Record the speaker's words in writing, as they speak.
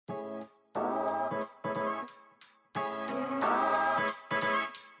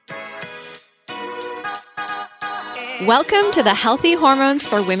Welcome to the Healthy Hormones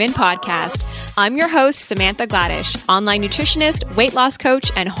for Women podcast. I'm your host, Samantha Gladish, online nutritionist, weight loss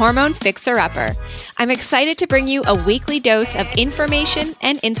coach, and hormone fixer-upper. I'm excited to bring you a weekly dose of information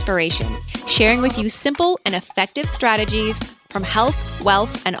and inspiration, sharing with you simple and effective strategies from health,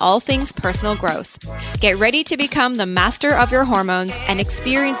 wealth, and all things personal growth. Get ready to become the master of your hormones and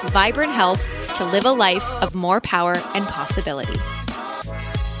experience vibrant health to live a life of more power and possibility.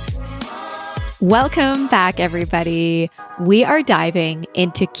 Welcome back, everybody. We are diving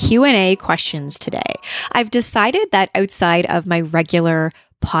into Q&A questions today. I've decided that outside of my regular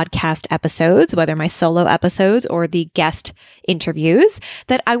podcast episodes, whether my solo episodes or the guest interviews,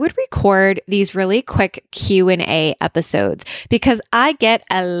 that I would record these really quick Q&A episodes because I get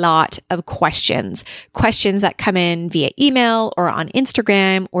a lot of questions that come in via email or on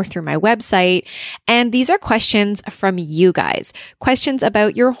Instagram or through my website. And these are questions from you guys, questions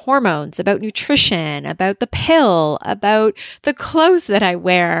about your hormones, about nutrition, about the pill, about the clothes that I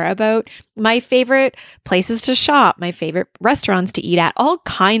wear, about my favorite places to shop, my favorite restaurants to eat at, all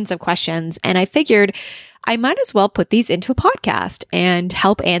kinds of questions. And I figured I might as well put these into a podcast and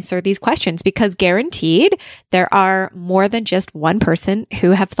help answer these questions because guaranteed there are more than just one person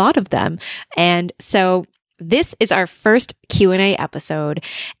who have thought of them. And so this is our first Q&A episode,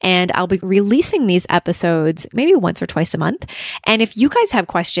 and I'll be releasing these episodes maybe once or twice a month. And if you guys have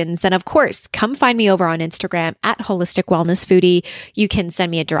questions, then of course, come find me over on Instagram at Holistic Wellness Foodie. You can send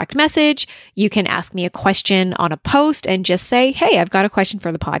me a direct message. You can ask me a question on a post and just say, hey, I've got a question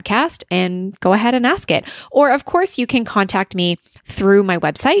for the podcast, and go ahead and ask it. Or of course, you can contact me through my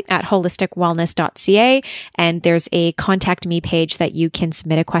website at holisticwellness.ca. And there's a contact me page that you can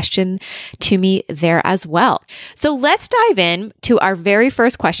submit a question to me there as well. So let's dive in to our very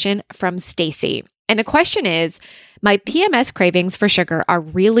first question from Stacy. And the question is, my PMS cravings for sugar are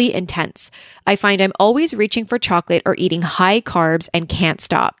really intense. I find I'm always reaching for chocolate or eating high carbs and can't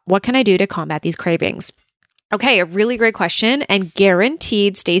stop. What can I do to combat these cravings? Okay, a really great question, and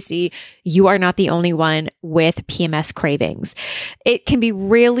guaranteed, Stacy, you are not the only one with PMS cravings. It can be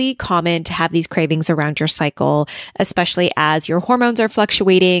really common to have these cravings around your cycle, especially as your hormones are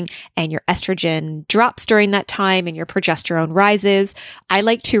fluctuating and your estrogen drops during that time and your progesterone rises. I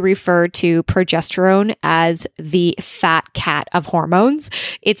like to refer to progesterone as the fat cat of hormones.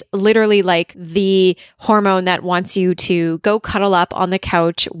 It's literally like the hormone that wants you to go cuddle up on the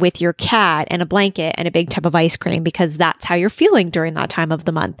couch with your cat and a blanket and a big tub of ice cream because that's how you're feeling during that time of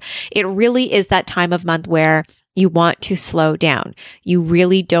the month. It really is that time of month where you want to slow down. You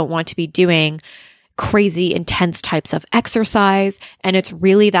really don't want to be doing crazy intense types of exercise. And it's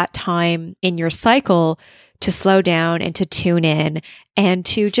really that time in your cycle to slow down and to tune in and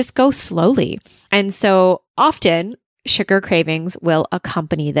to just go slowly. And so often sugar cravings will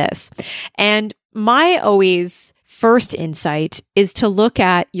accompany this. And my always first insight is to look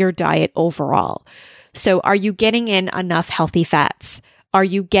at your diet overall. So are you getting in enough healthy fats? Are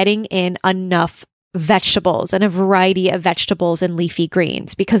you getting in enough vegetables and a variety of vegetables and leafy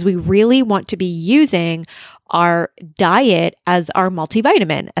greens? Because we really want to be using our diet as our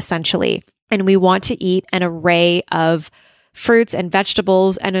multivitamin, essentially. And we want to eat an array of fruits and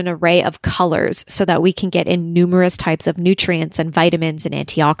vegetables and an array of colors so that we can get in numerous types of nutrients and vitamins and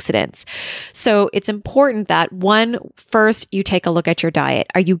antioxidants. So it's important that first you take a look at your diet.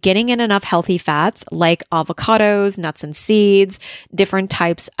 Are you getting in enough healthy fats like avocados, nuts and seeds, different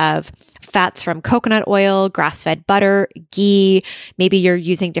types of fats from coconut oil, grass-fed butter, ghee? Maybe you're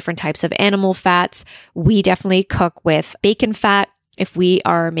using different types of animal fats. We definitely cook with bacon fat. If we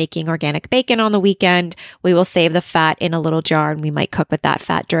are making organic bacon on the weekend, we will save the fat in a little jar and we might cook with that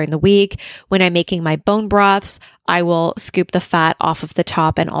fat during the week. When I'm making my bone broths, I will scoop the fat off of the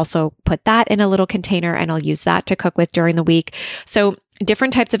top and also put that in a little container and I'll use that to cook with during the week. So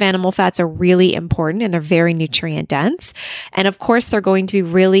different types of animal fats are really important and they're very nutrient dense. And of course, they're going to be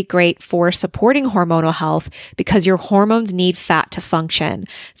really great for supporting hormonal health because your hormones need fat to function.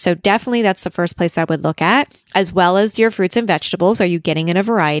 So definitely that's the first place I would look at, as well as your fruits and vegetables. Are you getting in a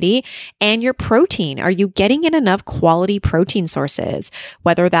variety? And your protein. Are you getting in enough quality protein sources?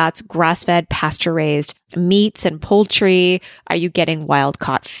 Whether that's grass-fed, pasture-raised meats and poultry. Are you getting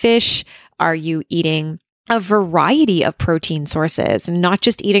wild-caught fish? Are you eating a variety of protein sources, not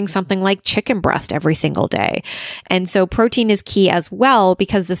just eating something like chicken breast every single day? And so protein is key as well,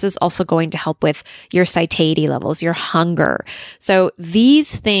 because this is also going to help with your satiety levels, your hunger. So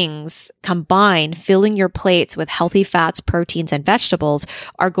these things combined, filling your plates with healthy fats, proteins, and vegetables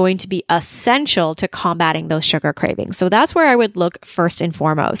are going to be essential to combating those sugar cravings. So that's where I would look first and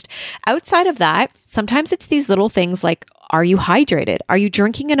foremost. Outside of that, sometimes it's these little things like, Are you hydrated? Are you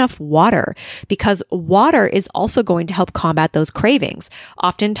drinking enough water? Because water is also going to help combat those cravings.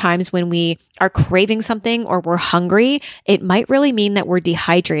 Oftentimes when we are craving something or we're hungry, it might really mean that we're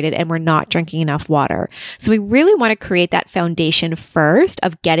dehydrated and we're not drinking enough water. So we really want to create that foundation first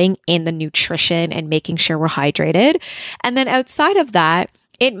of getting in the nutrition and making sure we're hydrated. And then outside of that,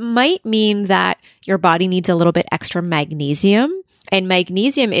 it might mean that your body needs a little bit extra magnesium. And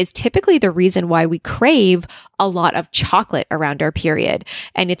magnesium is typically the reason why we crave a lot of chocolate around our period.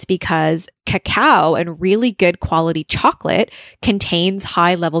 And it's because cacao and really good quality chocolate contains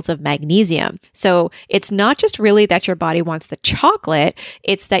high levels of magnesium. So it's not just really that your body wants the chocolate,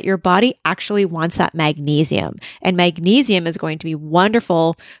 it's that your body actually wants that magnesium. And magnesium is going to be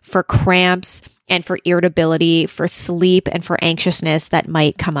wonderful for cramps and for irritability, for sleep, and for anxiousness that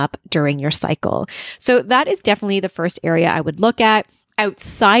might come up during your cycle. So that is definitely the first area I would look at.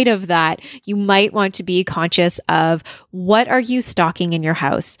 Outside of that, you might want to be conscious of what are you stocking in your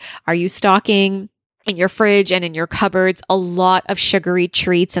house? Are you stocking in your fridge and in your cupboards a lot of sugary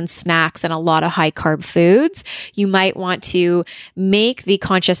treats and snacks and a lot of high carb foods? You might want to make the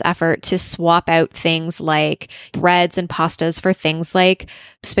conscious effort to swap out things like breads and pastas for things like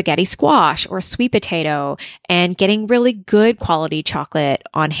spaghetti squash or sweet potato, and getting really good quality chocolate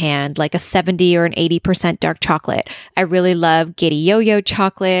on hand, like a 70 or an 80% dark chocolate. I really love Giddy Yo-Yo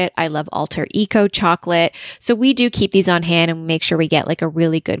chocolate. I love Alter Eco chocolate. So we do keep these on hand and make sure we get like a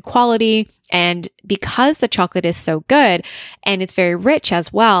really good quality. And because the chocolate is so good and it's very rich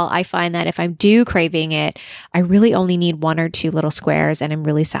as well, I find that if I'm craving it, I really only need 1 or 2 little squares and I'm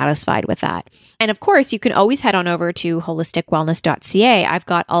really satisfied with that. And of course, you can always head on over to holisticwellness.ca. I've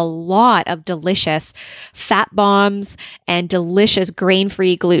got a lot of delicious fat bombs and delicious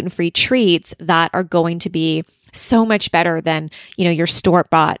grain-free, gluten-free treats that are going to be so much better than, your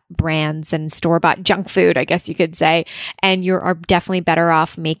store-bought brands and store-bought junk food, I guess you could say. And you are definitely better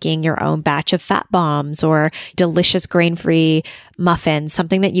off making your own batch of fat bombs or delicious grain-free muffins,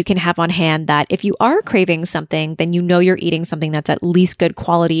 something that you can have on hand that if you are craving something, then you're eating something that's at least good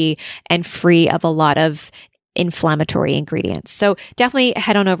quality and free of a lot of inflammatory ingredients. So definitely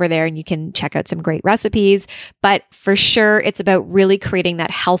head on over there and you can check out some great recipes. But for sure, it's about really creating that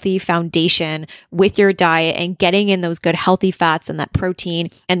healthy foundation with your diet and getting in those good healthy fats and that protein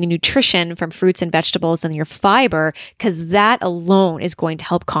and the nutrition from fruits and vegetables and your fiber, because that alone is going to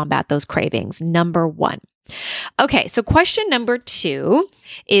help combat those cravings. Number 1. Okay, so question number 2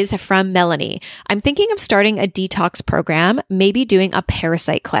 is from Melanie. I'm thinking of starting a detox program, maybe doing a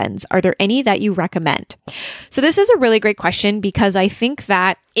parasite cleanse. Are there any that you recommend? So this is a really great question because I think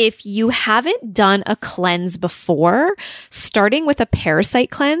that if you haven't done a cleanse before, starting with a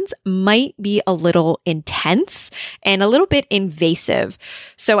parasite cleanse might be a little intense and a little bit invasive.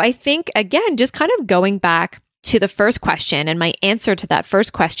 So I think, again, just kind of going back to the first question and my answer to that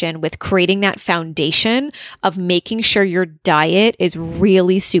first question with creating that foundation of making sure your diet is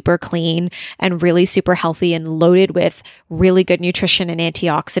really super clean and really super healthy and loaded with really good nutrition and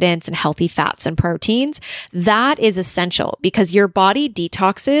antioxidants and healthy fats and proteins, that is essential because your body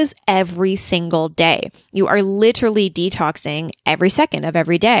detoxes every single day. You are literally detoxing every second of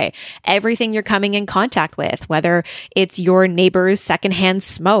every day. Everything you're coming in contact with, whether it's your neighbor's secondhand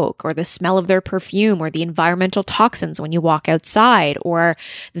smoke or the smell of their perfume or the environmental toxins when you walk outside or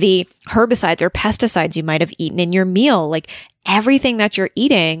the herbicides or pesticides you might have eaten in your meal, like everything that you're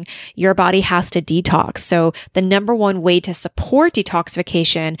eating, your body has to detox. So the number one way to support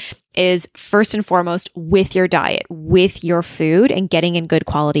detoxification is first and foremost with your diet, with your food and getting in good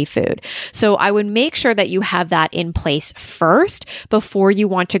quality food. So I would make sure that you have that in place first before you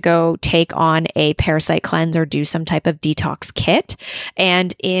want to go take on a parasite cleanse or do some type of detox kit.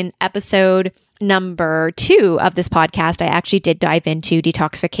 And in episode number 2 of this podcast, I actually did dive into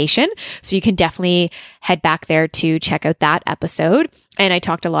detoxification. So you can definitely head back there to check out that episode. And I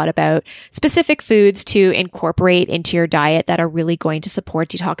talked a lot about specific foods to incorporate into your diet that are really going to support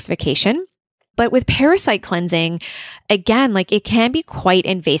detoxification. But with parasite cleansing, again, like it can be quite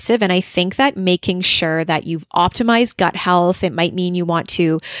invasive. And I think that making sure that you've optimized gut health, it might mean you want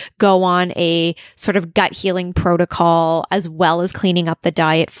to go on a sort of gut healing protocol as well as cleaning up the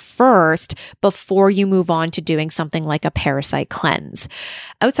diet first before you move on to doing something like a parasite cleanse.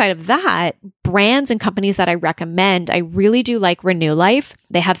 Outside of that, brands and companies that I recommend, I really do like Renew Life.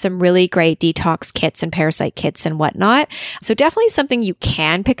 They have some really great detox kits and parasite kits and whatnot. So definitely something you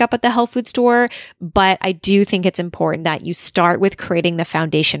can pick up at the health food store, but I do think it's important that you start with creating the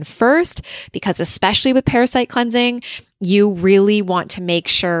foundation first, because especially with parasite cleansing, you really want to make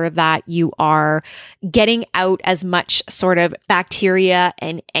sure that you are getting out as much sort of bacteria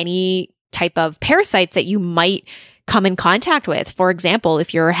and any type of parasites that you might come in contact with. For example,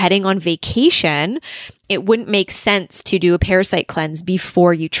 if you're heading on vacation, it wouldn't make sense to do a parasite cleanse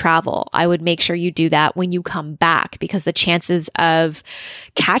before you travel. I would make sure you do that when you come back, because the chances of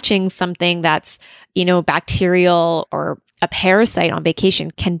catching something that's, bacterial or a parasite on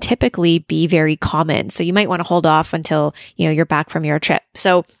vacation can typically be very common. So you might want to hold off until, you're back from your trip.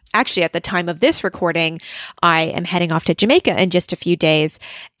 So actually, at the time of this recording, I am heading off to Jamaica in just a few days,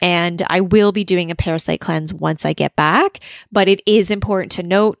 and I will be doing a parasite cleanse once I get back. But it is important to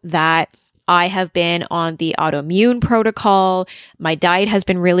note that I have been on the autoimmune protocol. My diet has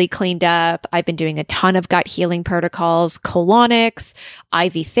been really cleaned up. I've been doing a ton of gut healing protocols, colonics,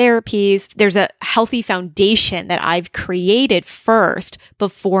 IV therapies. There's a healthy foundation that I've created first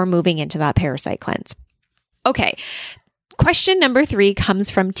before moving into that parasite cleanse. Okay. Question number 3 comes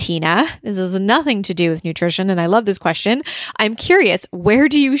from Tina. This has nothing to do with nutrition, and I love this question. I'm curious, where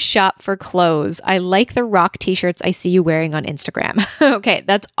do you shop for clothes? I like the rock t-shirts I see you wearing on Instagram. Okay,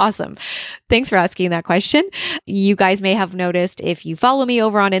 that's awesome. Thanks for asking that question. You guys may have noticed, if you follow me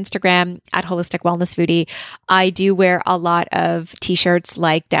over on Instagram at Holistic Wellness Foodie, I do wear a lot of t-shirts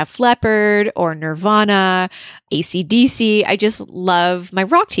like Def Leppard or Nirvana, AC/DC. I just love my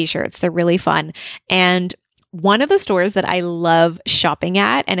rock t-shirts. They're really fun. And one of the stores that I love shopping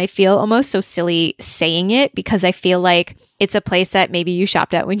at, and I feel almost so silly saying it because I feel like it's a place that maybe you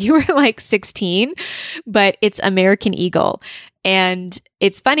shopped at when you were like 16, but it's American Eagle. And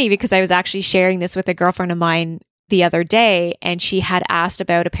it's funny because I was actually sharing this with a girlfriend of mine the other day, and she had asked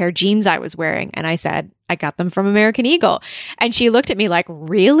about a pair of jeans I was wearing. And I said, I got them from American Eagle. And she looked at me like,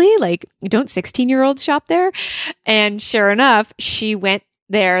 really? Like, don't 16-year-olds shop there? And sure enough, she went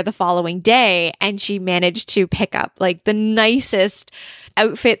there the following day, and she managed to pick up like the nicest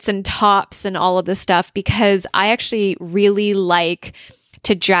outfits and tops and all of this stuff, because I actually really like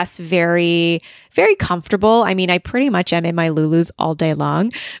to dress very, very comfortable. I mean, I pretty much am in my Lulus all day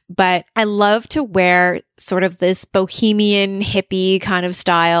long, but I love to wear sort of this bohemian hippie kind of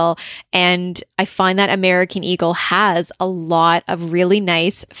style. And I find that American Eagle has a lot of really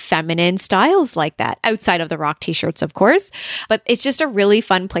nice feminine styles like that, outside of the rock t-shirts, of course. But it's just a really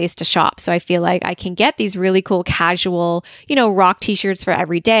fun place to shop. So I feel like I can get these really cool casual, rock t-shirts for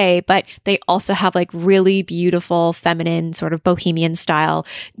every day, but they also have like really beautiful feminine sort of bohemian style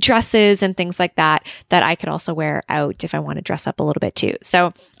dresses and things like that I could also wear out if I want to dress up a little bit too.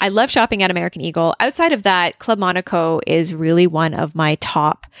 So I love shopping at American Eagle. Outside of that, Club Monaco is really one of my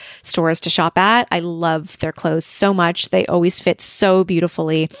top stores to shop at. I love their clothes so much. They always fit so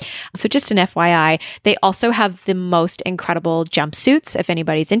beautifully. So just an FYI, they also have the most incredible jumpsuits if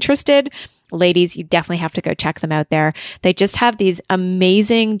anybody's interested. Ladies, you definitely have to go check them out there. They just have these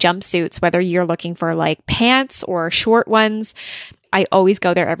amazing jumpsuits, whether you're looking for like pants or short ones. I always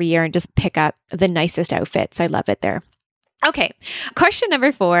go there every year and just pick up the nicest outfits. I love it there. Okay. Question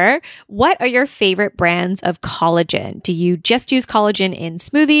number 4. What are your favorite brands of collagen? Do you just use collagen in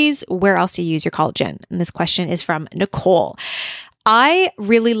smoothies? Where else do you use your collagen? And this question is from Nicole. I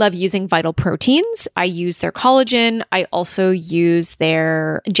really love using Vital Proteins. I use their collagen. I also use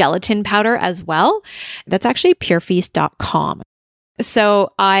their gelatin powder as well. That's actually purefeast.com.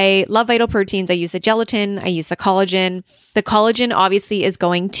 So I love Vital Proteins. I use the gelatin. I use the collagen. The collagen obviously is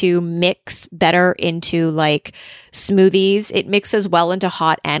going to mix better into like smoothies. It mixes well into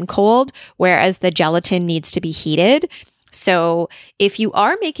hot and cold, whereas the gelatin needs to be heated. So if you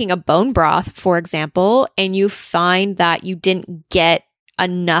are making a bone broth, for example, and you find that you didn't get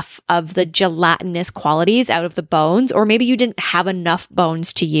enough of the gelatinous qualities out of the bones, or maybe you didn't have enough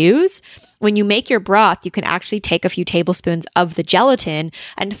bones to use, when you make your broth, you can actually take a few tablespoons of the gelatin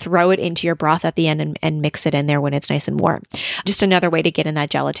and throw it into your broth at the end and mix it in there when it's nice and warm. Just another way to get in that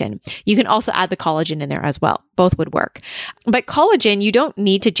gelatin. You can also add the collagen in there as well. Both would work. But collagen, you don't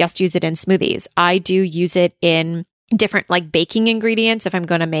need to just use it in smoothies. I do use it in different like baking ingredients. If I'm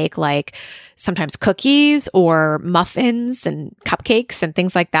going to make like sometimes cookies or muffins and cupcakes and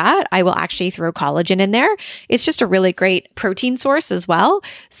things like that, I will actually throw collagen in there. It's just a really great protein source as well.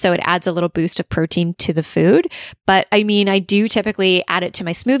 So it adds a little boost of protein to the food. But I mean, I do typically add it to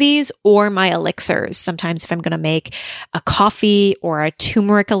my smoothies or my elixirs. Sometimes if I'm going to make a coffee or a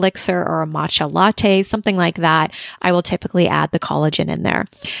turmeric elixir or a matcha latte, something like that, I will typically add the collagen in there.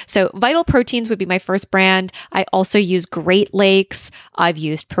 So Vital Proteins would be my first brand. I also use Great Lakes. I've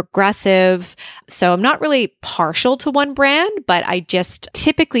used Progressive. So I'm not really partial to one brand, but I just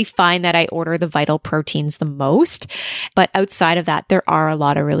typically find that I order the Vital Proteins the most. But outside of that, there are a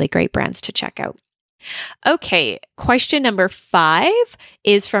lot of really great brands to check out. Okay, question number 5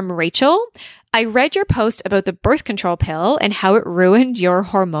 is from Rachel. I read your post about the birth control pill and how it ruined your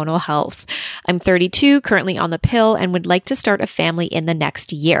hormonal health. I'm 32, currently on the pill, and would like to start a family in the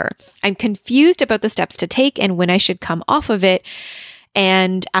next year. I'm confused about the steps to take and when I should come off of it.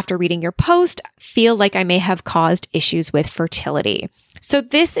 And after reading your post, feel like I may have caused issues with fertility. So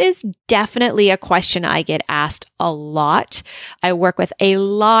this is definitely a question I get asked a lot. I work with a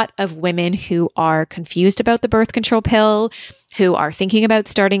lot of women who are confused about the birth control pill, who are thinking about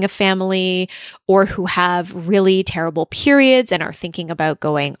starting a family, or who have really terrible periods and are thinking about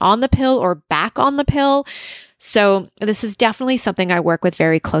going on the pill or back on the pill. So this is definitely something I work with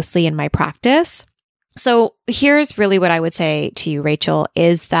very closely in my practice. So here's really what I would say to you, Rachel,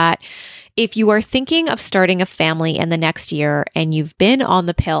 is that if you are thinking of starting a family in the next year and you've been on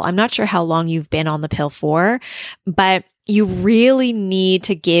the pill, I'm not sure how long you've been on the pill for, but you really need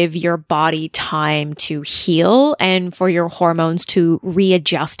to give your body time to heal and for your hormones to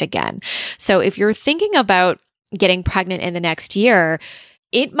readjust again. So if you're thinking about getting pregnant in the next year,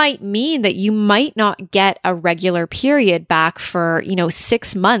 it might mean that you might not get a regular period back for,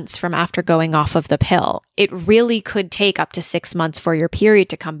 6 months from after going off of the pill. It really could take up to 6 months for your period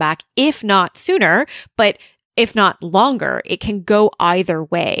to come back, if not sooner, but if not longer. It can go either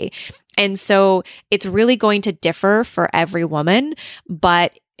way. And so it's really going to differ for every woman,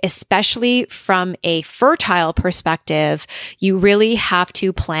 but especially from a fertile perspective, you really have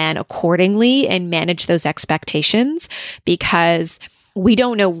to plan accordingly and manage those expectations, because we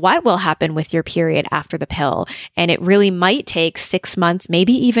don't know what will happen with your period after the pill. And it really might take 6 months,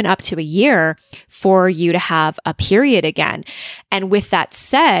 maybe even up to a year for you to have a period again. And with that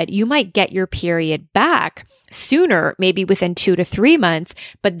said, you might get your period back sooner, maybe within 2 to 3 months,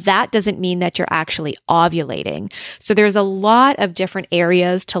 but that doesn't mean that you're actually ovulating. So there's a lot of different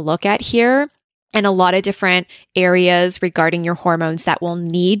areas to look at here, and a lot of different areas regarding your hormones that will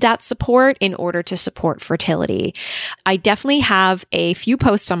need that support in order to support fertility. I definitely have a few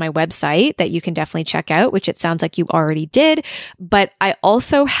posts on my website that you can definitely check out, which it sounds like you already did. But I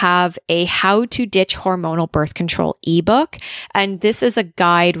also have a How to Ditch Hormonal Birth Control ebook. And this is a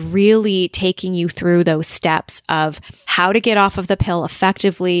guide really taking you through those steps of how to get off of the pill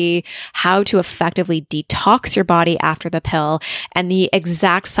effectively, how to effectively detox your body after the pill, and the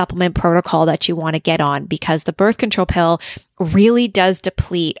exact supplement protocol that you want to get on, because the birth control pill really does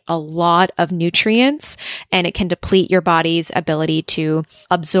deplete a lot of nutrients, and it can deplete your body's ability to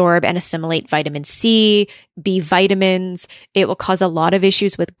absorb and assimilate vitamin C, B vitamins. It will cause a lot of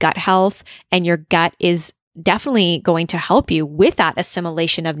issues with gut health, and your gut is definitely going to help you with that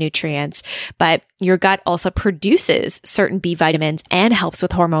assimilation of nutrients. But your gut also produces certain B vitamins and helps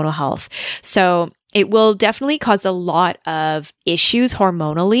with hormonal health. So it will definitely cause a lot of issues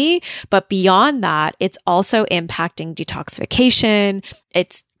hormonally, but beyond that, it's also impacting detoxification.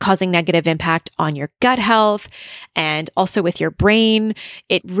 It's causing negative impact on your gut health and also with your brain.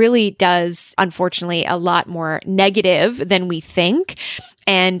 It really does, unfortunately, a lot more negative than we think.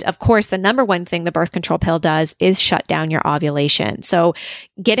 And of course, the number one thing the birth control pill does is shut down your ovulation. So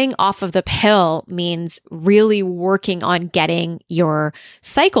getting off of the pill means really working on getting your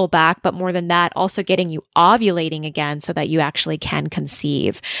cycle back, but more than that, also getting you ovulating again so that you actually can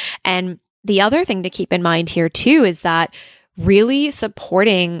conceive. And the other thing to keep in mind here too is that really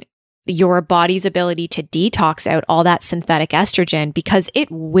supporting your body's ability to detox out all that synthetic estrogen, because it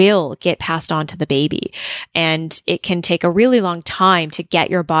will get passed on to the baby. And it can take a really long time to get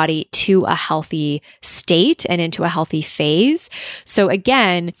your body to a healthy state and into a healthy phase. So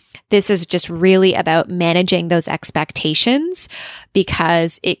again, this is just really about managing those expectations,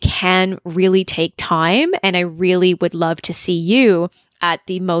 because it can really take time. And I really would love to see you at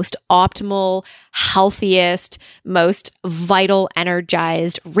the most optimal, healthiest, most vital,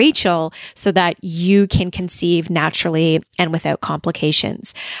 energized Rachel, so that you can conceive naturally and without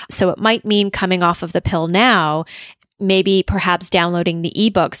complications. So it might mean coming off of the pill now, maybe perhaps downloading the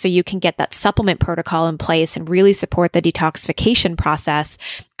ebook so you can get that supplement protocol in place and really support the detoxification process.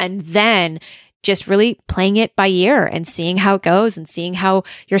 And then just really playing it by ear and seeing how it goes and seeing how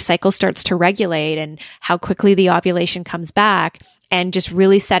your cycle starts to regulate and how quickly the ovulation comes back, and just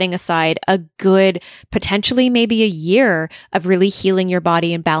really setting aside a good, potentially maybe a year of really healing your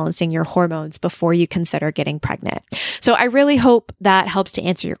body and balancing your hormones before you consider getting pregnant. So I really hope that helps to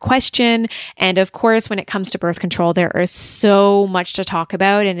answer your question. And of course, when it comes to birth control, there is so much to talk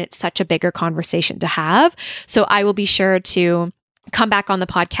about, and it's such a bigger conversation to have. So I will be sure to come back on the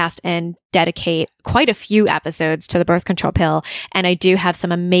podcast and dedicate quite a few episodes to the birth control pill. And I do have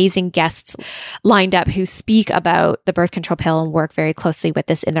some amazing guests lined up who speak about the birth control pill and work very closely with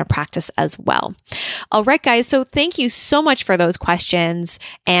this in their practice as well. All right, guys. So thank you so much for those questions.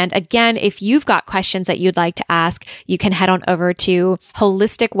 And again, if you've got questions that you'd like to ask, you can head on over to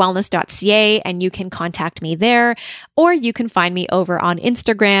holisticwellness.ca and you can contact me there, or you can find me over on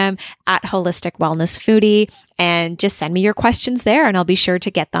Instagram at Holistic Wellness Foodie and just send me your questions there and I'll be sure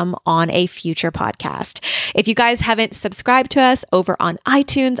to get them on a future podcast. If you guys haven't subscribed to us over on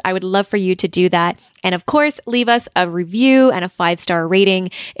iTunes, I would love for you to do that. And of course, leave us a review and a 5-star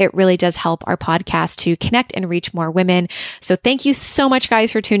rating. It really does help our podcast to connect and reach more women. So thank you so much,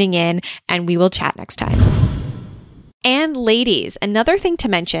 guys, for tuning in, and we will chat next time. And ladies, another thing to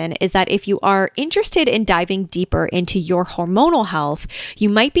mention is that if you are interested in diving deeper into your hormonal health, you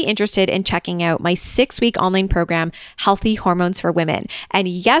might be interested in checking out my 6-week online program, Healthy Hormones for Women. And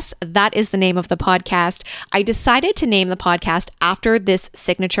yes, that is the name of the podcast. I decided to name the podcast after this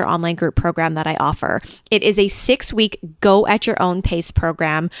signature online group program that I offer. It is a 6-week go at your own pace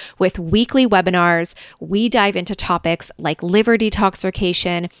program with weekly webinars. We dive into topics like liver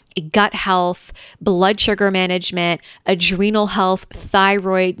detoxification, gut health, blood sugar management, adrenal health,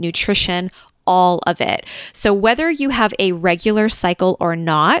 thyroid, nutrition, all of it. So whether you have a regular cycle or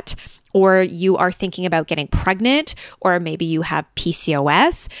not, or you are thinking about getting pregnant, or maybe you have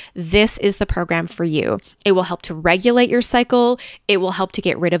PCOS, this is the program for you. It will help to regulate your cycle. It will help to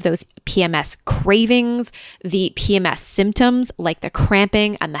get rid of those PMS cravings, the PMS symptoms like the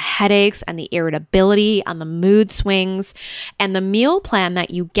cramping and the headaches and the irritability and the mood swings. And the meal plan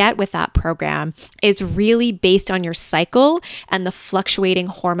that you get with that program is really based on your cycle and the fluctuating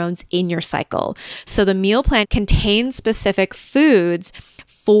hormones in your cycle. So the meal plan contains specific foods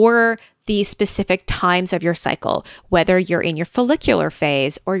for the specific times of your cycle, whether you're in your follicular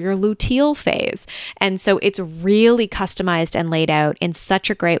phase or your luteal phase. And so it's really customized and laid out in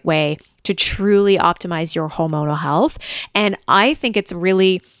such a great way to truly optimize your hormonal health. And I think it's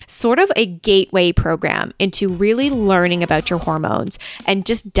really sort of a gateway program into really learning about your hormones and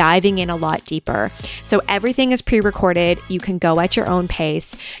just diving in a lot deeper. So everything is pre-recorded. You can go at your own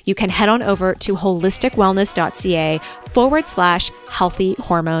pace. You can head on over to holisticwellness.ca/healthy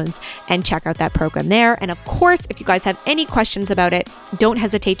hormones and check out that program there. And of course, if you guys have any questions about it, don't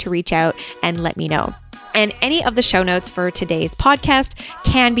hesitate to reach out and let me know. And any of the show notes for today's podcast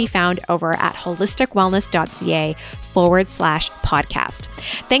can be found over at holisticwellness.ca/podcast.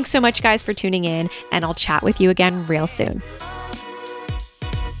 Thanks so much, guys, for tuning in, and I'll chat with you again real soon.